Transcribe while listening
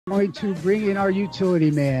Going to bring in our utility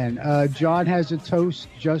man. John has a toast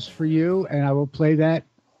just for you, and I will play that.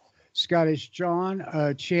 Scottish John,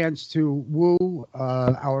 a chance to woo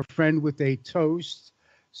our friend with a toast.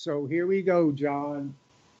 So here we go, John.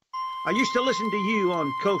 I used to listen to you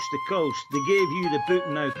on Coast to Coast. They gave you the boot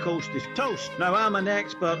and now Coast is toast. Now I'm an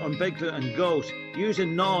expert on Bigfoot and ghosts,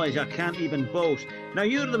 using knowledge I can't even boast. Now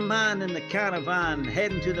you're the man in the caravan,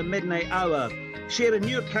 heading to the midnight hour, sharing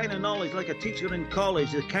your kind of knowledge like a teacher in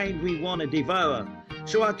college, the kind we want to devour.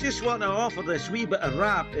 So I just want to offer this wee bit of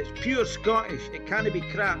rap. It's pure Scottish, it can't be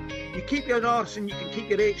crap. You keep your Norse and you can keep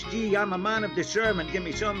your HG. I'm a man of discernment, give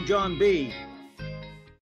me some John B.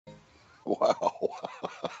 Wow.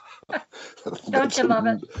 Don't you love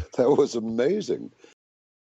it? That was amazing.